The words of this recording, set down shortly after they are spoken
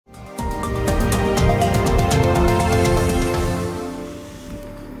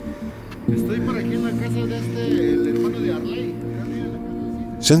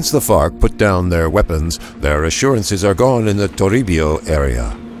Since the FARC put down their weapons, their assurances are gone in the Toribio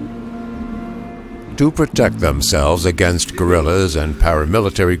area. To protect themselves against guerrillas and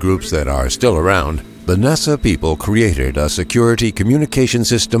paramilitary groups that are still around, the Nasa people created a security communication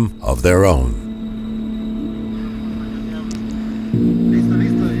system of their own.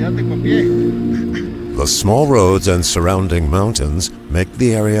 The small roads and surrounding mountains make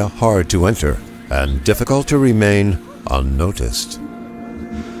the area hard to enter and difficult to remain unnoticed.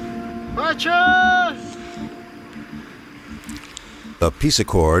 The peace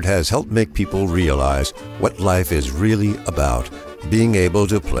accord has helped make people realize what life is really about. Being able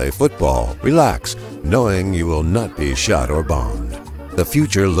to play football, relax, knowing you will not be shot or bombed. The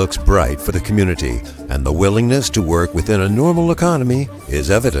future looks bright for the community, and the willingness to work within a normal economy is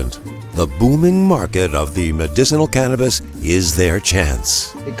evident. The booming market of the medicinal cannabis is their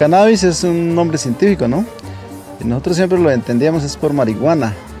chance. El cannabis es un nombre científico, ¿no? Y nosotros siempre lo entendíamos es por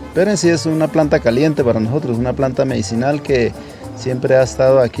marihuana, pero en sí es una planta caliente para nosotros, una planta medicinal que siempre ha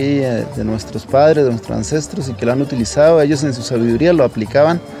estado aquí de nuestros padres, de nuestros ancestros y que lo han utilizado. Ellos en su sabiduría lo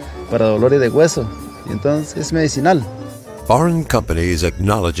aplicaban para dolores de hueso y entonces es medicinal. Foreign companies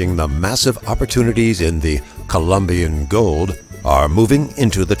acknowledging the massive opportunities in the Colombian Gold are moving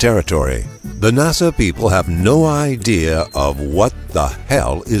into the territory. The Nasa people have no idea of what the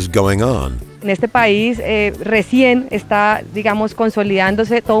hell is going on. En este país recién está, digamos,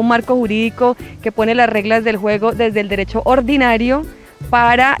 consolidándose todo un marco jurídico que pone las reglas del juego desde el derecho ordinario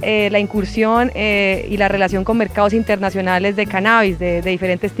para la incursión y la relación con mercados internacionales de cannabis, de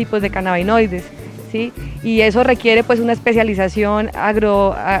diferentes tipos de cannabinoides, ¿sí? Y eso requiere pues una especialización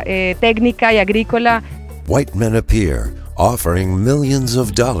técnica y agrícola. White men appear, offering millions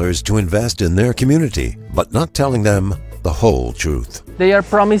of dollars to invest in their community, but not telling them the whole truth. They are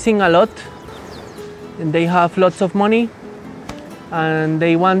promising a lot. And they have lots of money and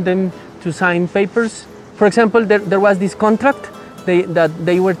they want them to sign papers. For example, there was this contract that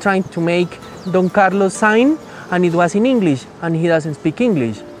they were trying to make Don Carlos sign, and it was in English and he doesn't speak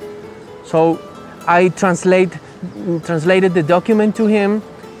English. So I translated the document to him,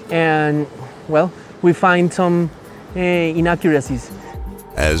 and well, we find some inaccuracies.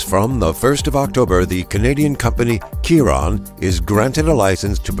 As from the 1st of October, the Canadian company Kiron is granted a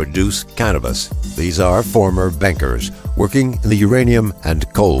license to produce cannabis. These are former bankers working in the uranium and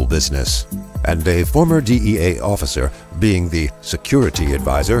coal business. And a former DEA officer, being the security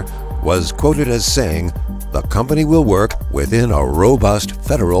advisor, was quoted as saying, "The company will work within a robust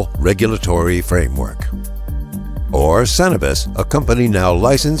federal regulatory framework." Or Cannabis, a company now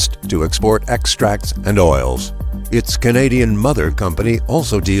licensed to export extracts and oils. Its Canadian mother company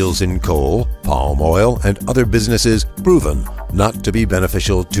also deals in coal, palm oil, and other businesses proven not to be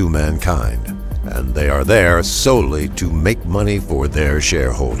beneficial to mankind. And they are there solely to make money for their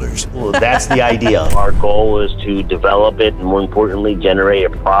shareholders. Well, that's the idea. Our goal is to develop it and, more importantly, generate a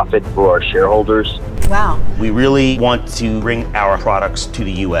profit for our shareholders. Wow. We really want to bring our products to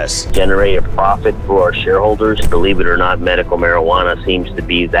the U.S. Generate a profit for our shareholders. Believe it or not, medical marijuana seems to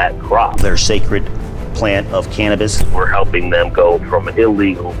be that crop. They're sacred plant of cannabis. We're helping them go from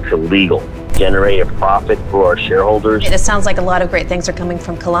illegal to legal. Generate a profit for our shareholders. It sounds like a lot of great things are coming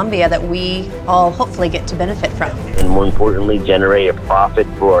from Colombia that we all hopefully get to benefit from. And more importantly, generate a profit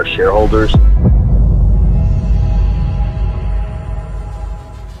for our shareholders.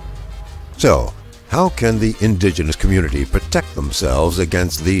 So, how can the indigenous community protect themselves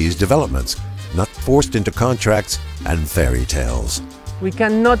against these developments, not forced into contracts and fairy tales? We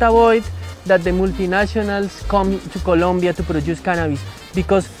cannot avoid that the multinationals come to Colombia to produce cannabis,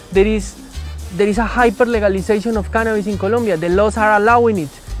 because there is a hyper legalization of cannabis in Colombia. The laws are allowing it.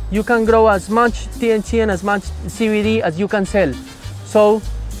 You can grow as much THC and as much CBD as you can sell. So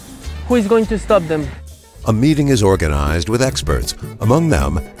who is going to stop them? A meeting is organized with experts, among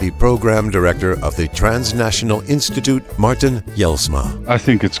them the program director of the Transnational Institute, Martin Jelsma. I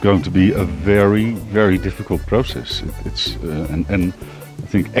think it's going to be a very, very difficult process. And I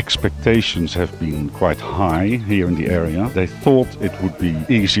think expectations have been quite high here in the area. They thought it would be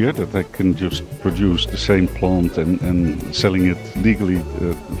easier, that they can just produce the same plant and selling it legally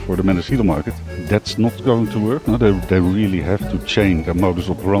for the medicinal market. That's not going to work. No, they really have to change their modus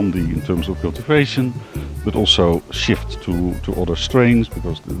operandi in terms of cultivation, but also shift to other strains,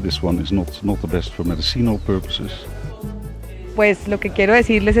 because this one is not the best for medicinal purposes. Pues lo que quiero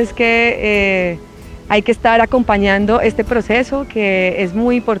decirles es que hay que estar acompañando este proceso, que es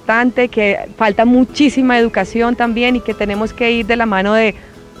muy importante, que falta muchísima educación también y que tenemos que ir de la mano de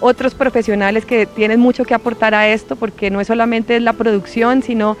otros profesionales que tienen mucho que aportar a esto, porque no es solamente la producción,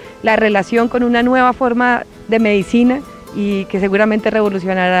 sino la relación con una nueva forma de medicina y que seguramente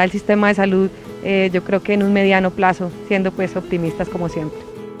revolucionará el sistema de salud, yo creo que en un mediano plazo, siendo pues optimistas como siempre.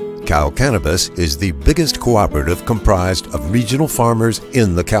 Cow Cannabis is the biggest cooperative comprised of regional farmers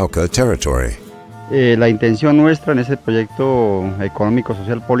in the Cauca territory. La intención nuestra en este proyecto económico,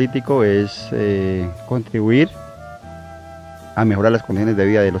 social, político es contribuir a mejorar las condiciones de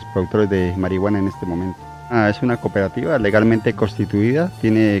vida de los productores de marihuana en este momento. Es una cooperativa legalmente constituida,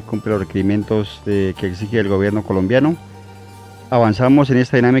 cumple los requerimientos que exige el gobierno colombiano. Avanzamos en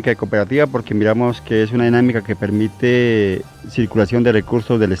esta dinámica de cooperativa porque miramos que es una dinámica que permite circulación de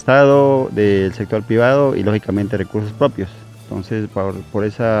recursos del Estado, del sector privado y lógicamente recursos propios. Entonces, por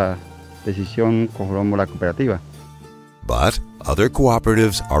esa decisión conformamos la cooperativa. But other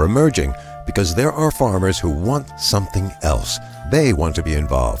cooperatives are emerging because there are farmers who want something else. They want to be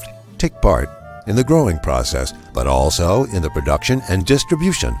involved, take part in the growing process, but also in the production and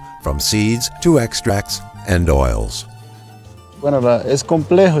distribution from seeds to extracts and oils. Bueno, es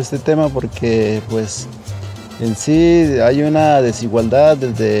complejo este tema porque pues en sí hay una desigualdad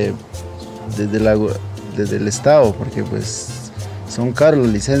desde el Estado, porque pues son caros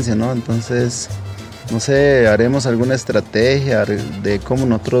las licencias, ¿no? Entonces, no sé, haremos alguna estrategia de cómo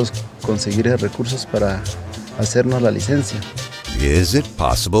nosotros conseguir recursos para hacernos la licencia. Is it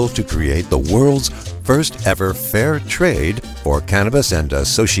possible to create the world's first ever fair trade for cannabis and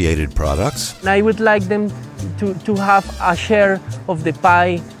associated products? I would like them to have a share of the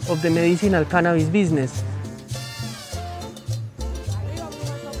pie of the medicinal cannabis business.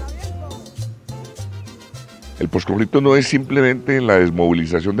 El posconflicto no es simplemente la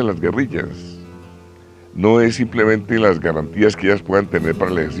desmovilización de las guerrillas, no es simplemente las garantías que ellas puedan tener para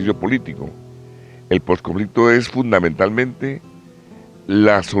el ejercicio político. El posconflicto es fundamentalmente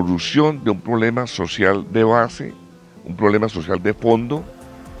la solución de un problema social de base, un problema social de fondo,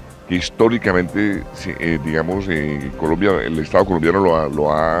 que históricamente, digamos, Colombia, el Estado colombiano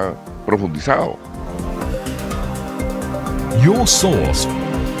lo ha profundizado. Your source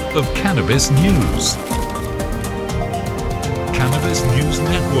of cannabis news. Cannabis News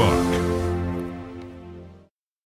Network.